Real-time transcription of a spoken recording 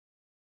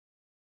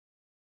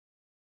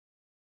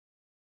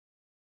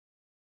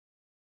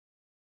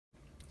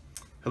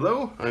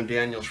Hello, I'm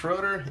Daniel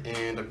Schroeder,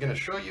 and I'm going to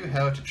show you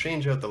how to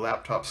change out the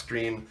laptop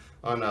screen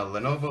on a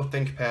Lenovo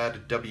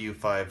Thinkpad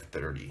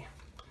W530.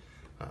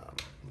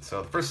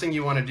 So the first thing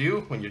you want to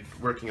do when you're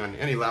working on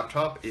any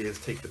laptop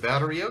is take the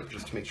battery out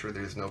just to make sure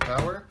there's no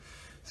power.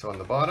 So on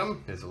the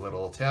bottom there's a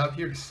little tab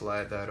here, just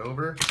slide that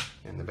over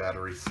and the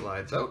battery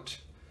slides out.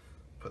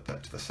 Put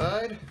that to the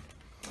side.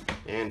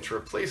 And to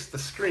replace the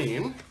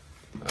screen,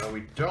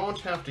 we don't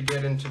have to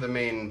get into the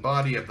main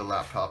body of the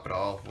laptop at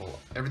all.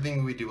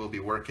 Everything we do will be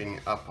working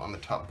up on the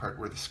top part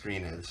where the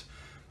screen is.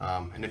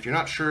 And if you're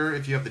not sure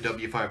if you have the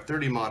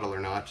W530 model or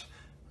not,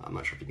 I'm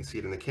not sure if you can see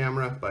it in the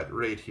camera, but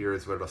right here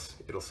is where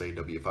it'll say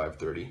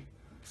W530.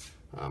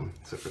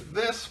 So for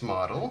this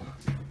model,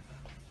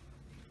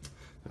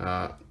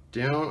 down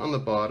on the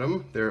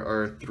bottom there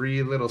are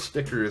three little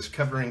stickers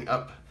covering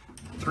up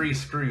three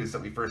screws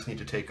that we first need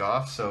to take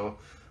off. So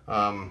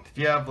if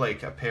you have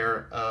like a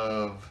pair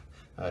of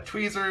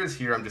tweezers,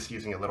 here I'm just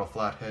using a little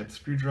flathead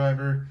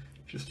screwdriver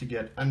just to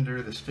get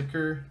under the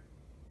sticker.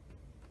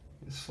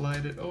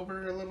 Slide it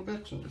over a little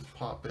bit and just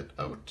pop it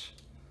out.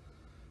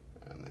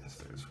 And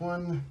there's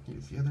one,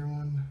 use the other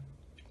one.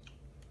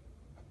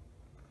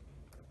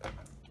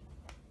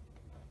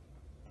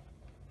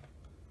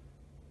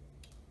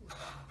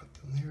 Put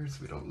them there so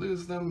we don't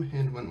lose them,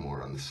 and one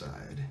more on the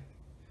side.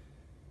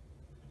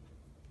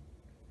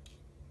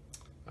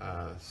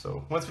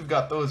 So once we've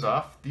got those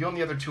off, the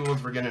only other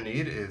tools we're going to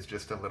need is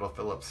just a little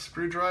Phillips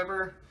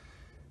screwdriver,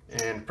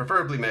 and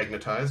preferably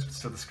magnetized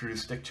so the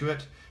screws stick to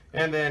it,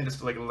 and then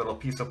just like a little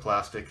piece of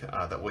plastic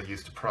that we'll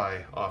use to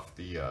pry off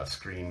the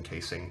screen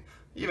casing.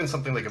 Even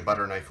something like a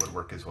butter knife would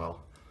work as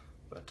well.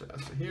 But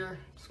so here,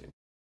 just gonna...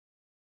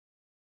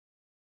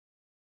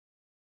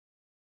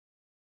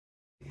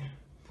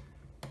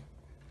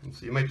 And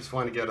so you might just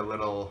want to get a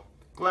little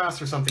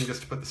glass or something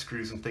just to put the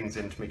screws and things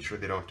in to make sure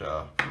they don't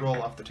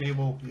roll off the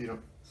table,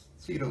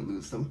 so you don't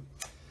lose them.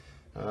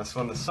 So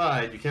on the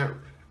side, you can't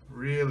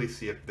really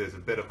see it. There's a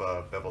bit of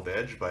a beveled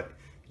edge, but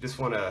you just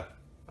want to,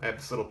 I have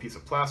this little piece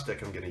of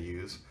plastic I'm going to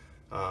use,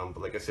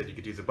 but like I said, you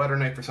could use a butter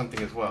knife or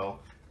something as well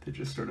to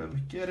just sort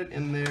of get it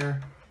in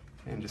there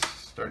and just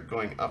start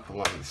going up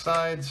along the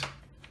sides.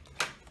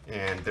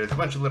 And there's a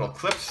bunch of little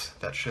clips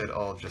that should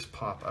all just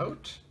pop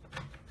out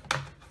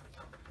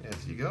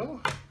as you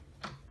go.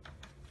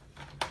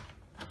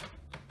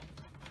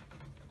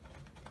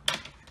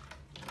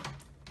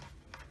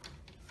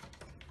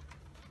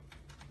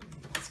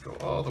 Let's go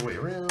all the way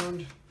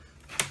around.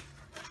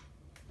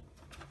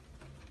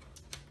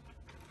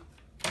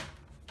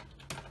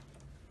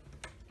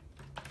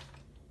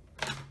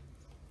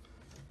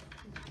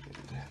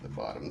 The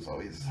bottom's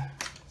always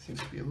seems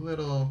to be a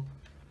little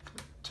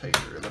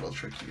tighter, a little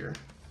trickier.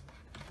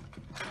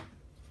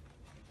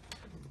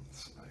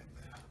 Slide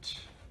that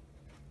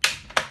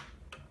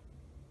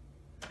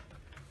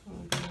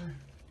over.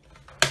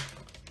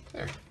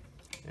 There.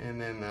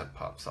 And then that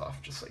pops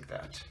off just like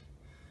that.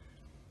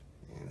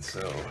 And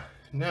so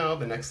now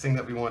the next thing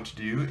that we want to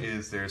do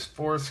is there's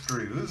 4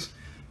 screws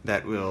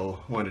that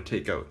we'll want to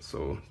take out.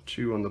 So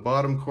 2 on the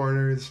bottom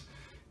corners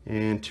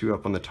and 2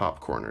 up on the top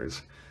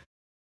corners.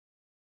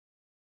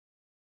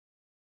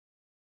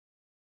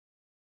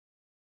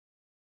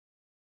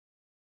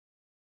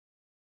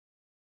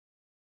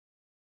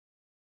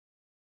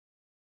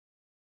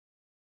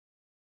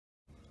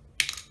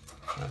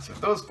 So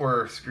with those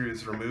 4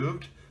 screws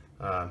removed,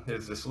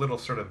 there's this little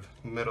sort of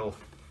metal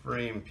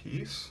frame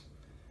piece.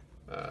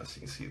 So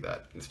you can see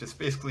that it's just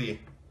basically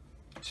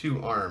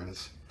 2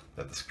 arms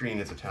that the screen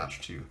is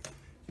attached to,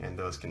 and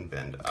those can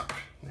bend up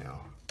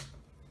now.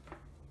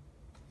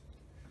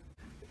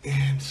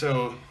 And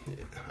so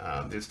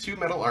there's 2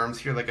 metal arms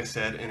here, like I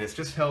said, and it's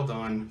just held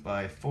on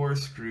by 4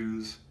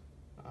 screws,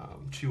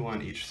 2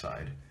 on each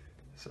side.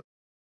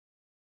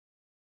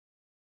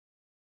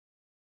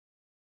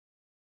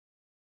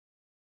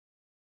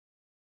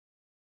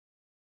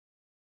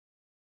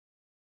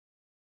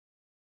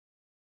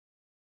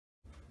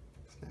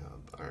 Now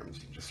the arms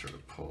you just sort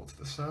of pull to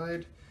the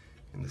side,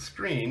 and the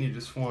screen you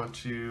just want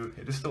to,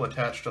 it is still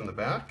attached on the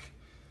back,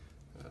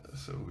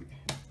 so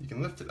you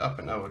can lift it up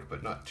and out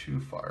but not too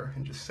far,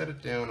 and just set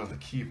it down on the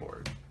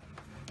keyboard.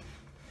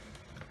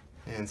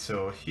 And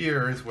so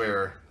here is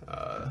where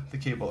the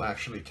cable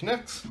actually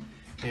connects,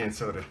 and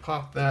so to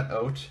pop that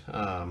out,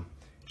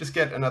 just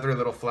get another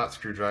little flat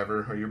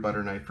screwdriver or your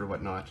butter knife or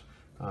whatnot,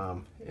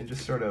 and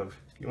just sort of,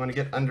 you want to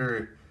get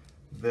under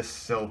this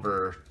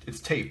silver,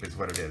 it's tape is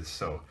what it is,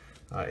 so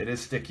it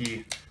is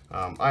sticky.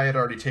 I had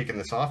already taken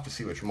this off to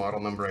see which model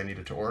number I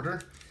needed to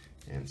order,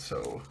 and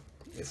so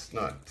it's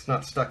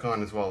not stuck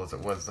on as well as it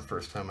was the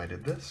first time I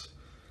did this.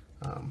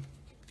 So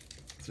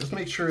just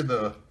make sure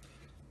the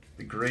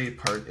gray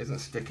part isn't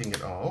sticking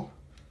at all,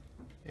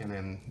 and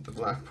then the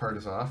black part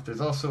is off. There's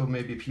also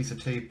maybe a piece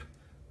of tape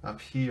up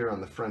here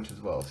on the front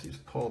as well, so you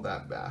just pull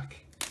that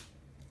back.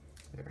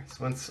 There.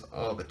 So once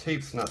all the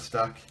tape's not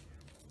stuck,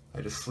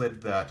 I just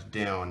slid that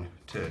down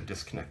to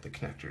disconnect the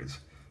connectors.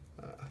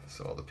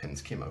 So all the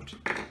pins came out.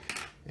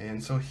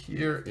 And so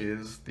here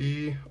is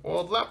the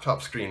old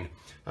laptop screen.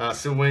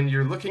 So when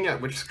you're looking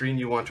at which screen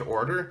you want to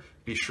order,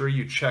 be sure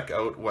you check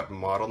out what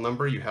model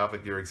number you have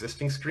of your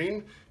existing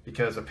screen,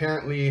 because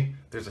apparently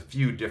there's a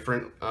few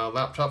different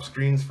laptop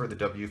screens for the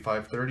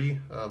W530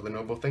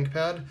 Lenovo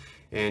Thinkpad,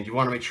 and you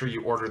want to make sure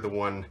you order the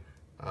one,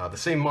 the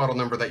same model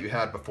number that you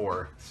had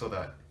before, so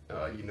that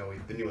you know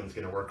the new one's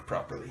going to work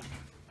properly.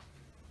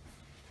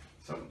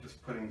 So I'm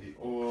just putting the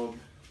old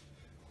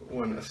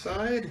one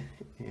aside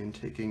and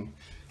taking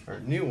our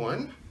new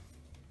one.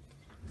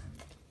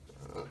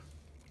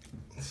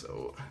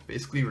 So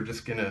basically we're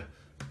just gonna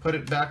put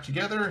it back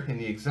together in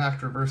the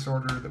exact reverse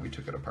order that we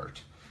took it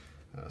apart.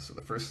 So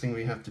the first thing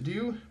we have to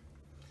do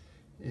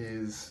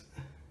is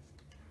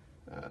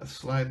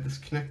slide this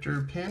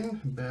connector pin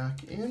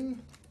back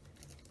in.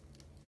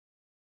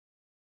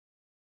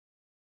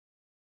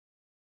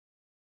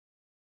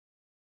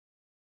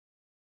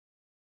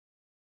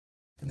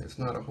 And there's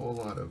not a whole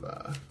lot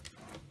of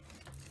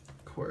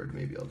cord.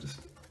 Maybe I'll just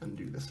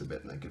undo this a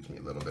bit, and that gives me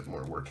a little bit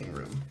more working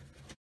room.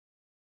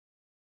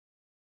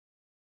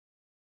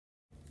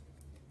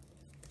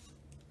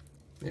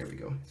 There we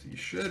go. So you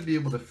should be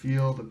able to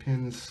feel the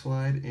pins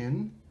slide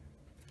in.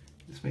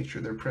 Just make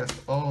sure they're pressed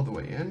all the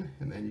way in,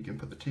 and then you can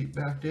put the tape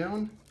back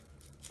down.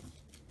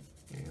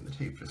 And the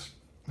tape just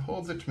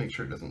holds it to make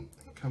sure it doesn't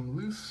come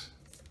loose.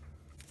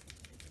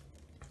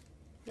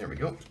 There we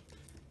go.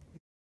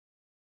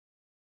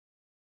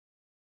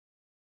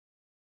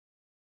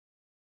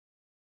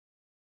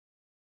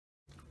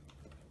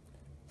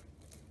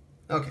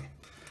 Okay,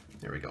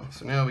 there we go.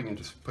 So now we can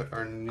just put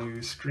our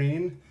new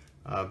screen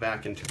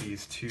back into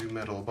these two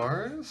metal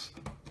bars.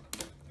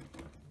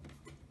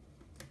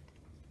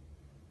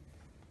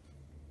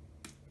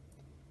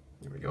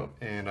 There we go.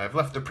 And I've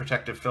left the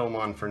protective film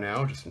on for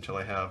now, just until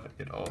I have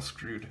it all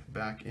screwed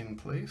back in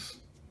place.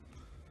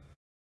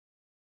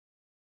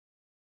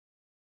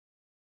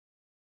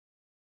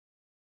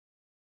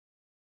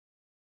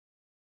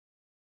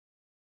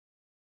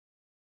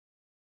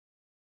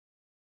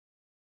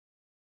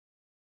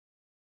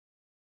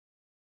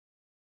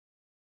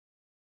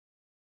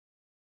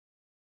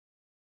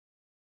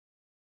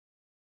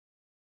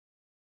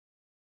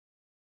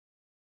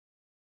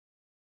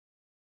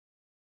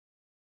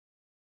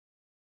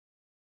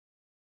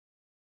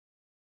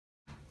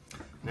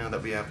 Now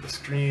that we have the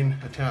screen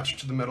attached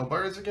to the metal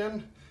bars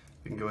again,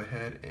 we can go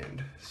ahead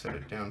and set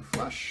it down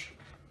flush.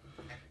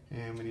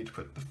 And we need to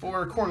put the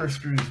 4 corner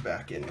screws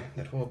back in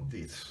that hold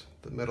the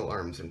metal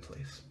arms in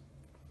place.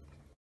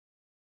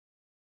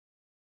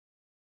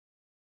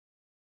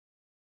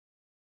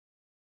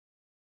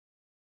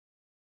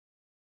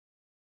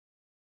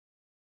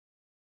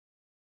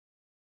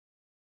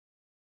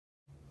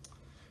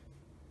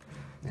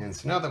 And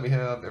so now that we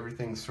have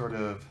everything sort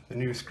of, the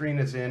new screen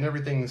is in,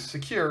 everything's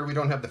secure, we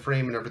don't have the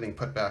frame and everything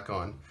put back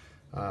on.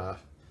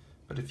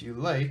 But if you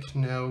like,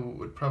 now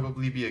would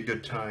probably be a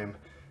good time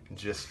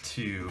just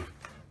to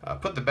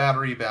put the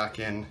battery back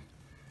in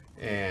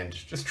and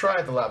just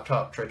try the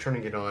laptop, try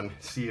turning it on,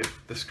 see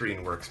if the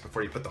screen works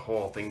before you put the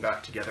whole thing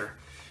back together,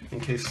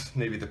 in case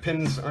maybe the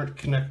pins aren't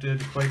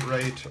connected quite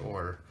right,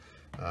 or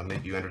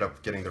maybe you ended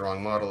up getting the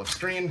wrong model of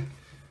screen.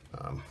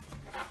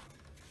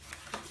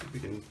 We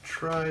can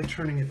try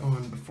turning it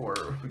on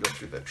before we go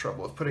through the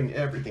trouble of putting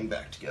everything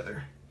back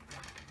together.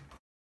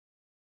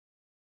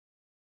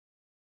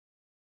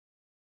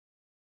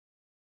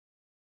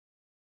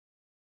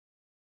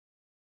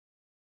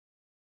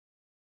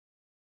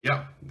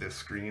 Yeah, this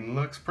screen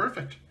looks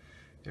perfect.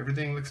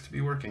 Everything looks to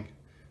be working.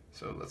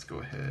 So let's go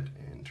ahead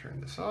and turn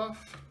this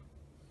off.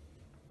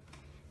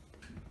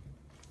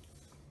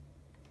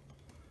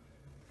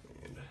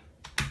 And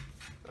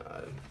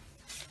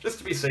just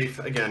to be safe,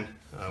 again,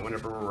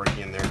 whenever we're working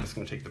in there, I'm just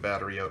going to take the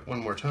battery out one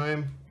more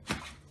time.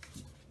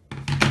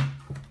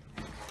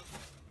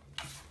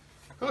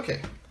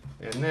 Okay,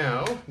 and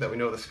now that we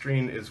know the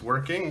screen is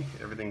working,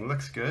 everything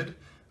looks good,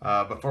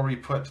 before we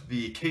put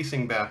the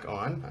casing back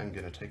on, I'm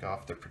going to take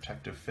off the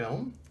protective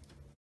film.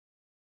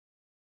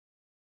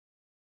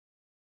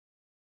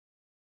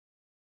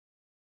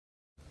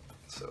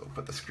 So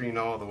put the screen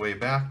all the way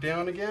back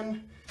down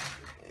again,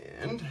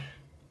 and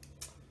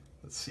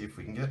let's see if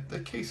we can get the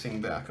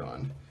casing back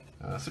on.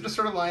 So just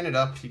sort of line it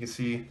up. You can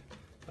see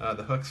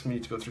the hooks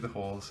need to go through the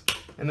holes,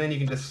 and then you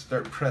can just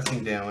start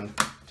pressing down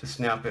to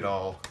snap it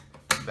all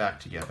back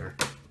together,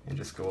 and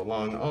just go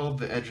along all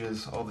the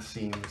edges, all the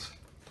seams,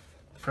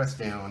 press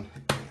down,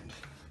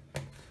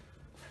 and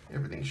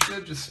everything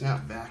should just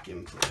snap back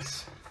in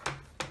place.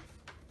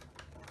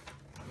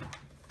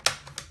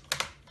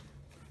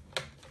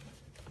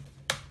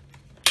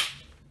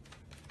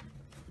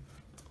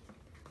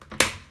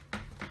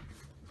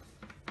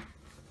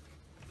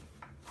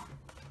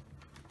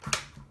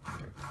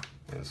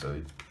 And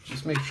so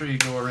just make sure you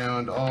go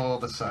around all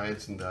the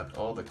sides and that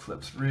all the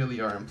clips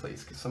really are in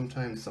place, because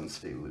sometimes some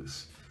stay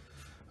loose.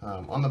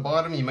 On the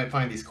bottom you might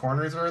find these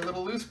corners are a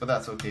little loose, but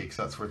that's okay because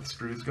that's where the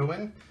screws go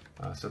in.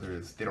 So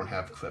they don't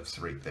have clips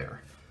right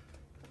there.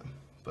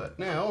 But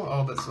now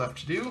all that's left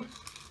to do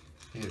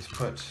is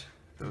put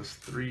those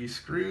 3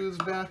 screws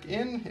back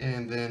in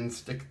and then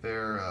stick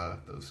their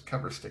those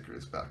cover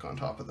stickers back on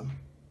top of them.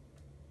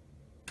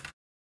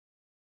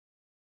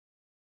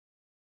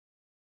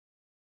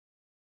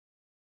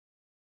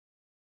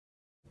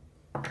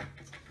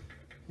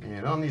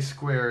 And on these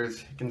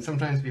squares, it can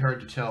sometimes be hard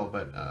to tell,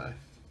 but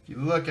if you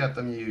look at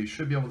them, you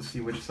should be able to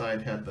see which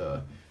side had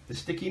the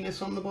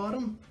stickiness on the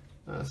bottom.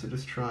 So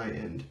just try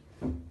and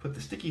put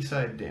the sticky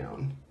side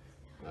down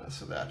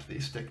so that they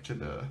stick to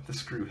the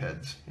screw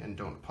heads and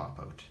don't pop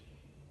out.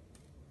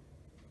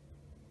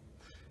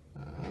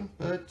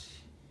 But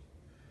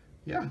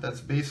yeah,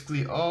 that's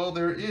basically all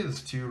there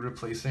is to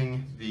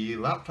replacing the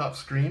laptop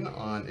screen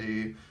on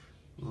a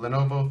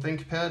Lenovo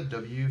Thinkpad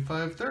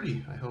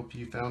W530. I hope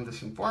you found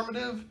this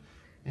informative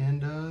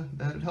and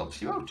that it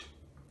helps you out.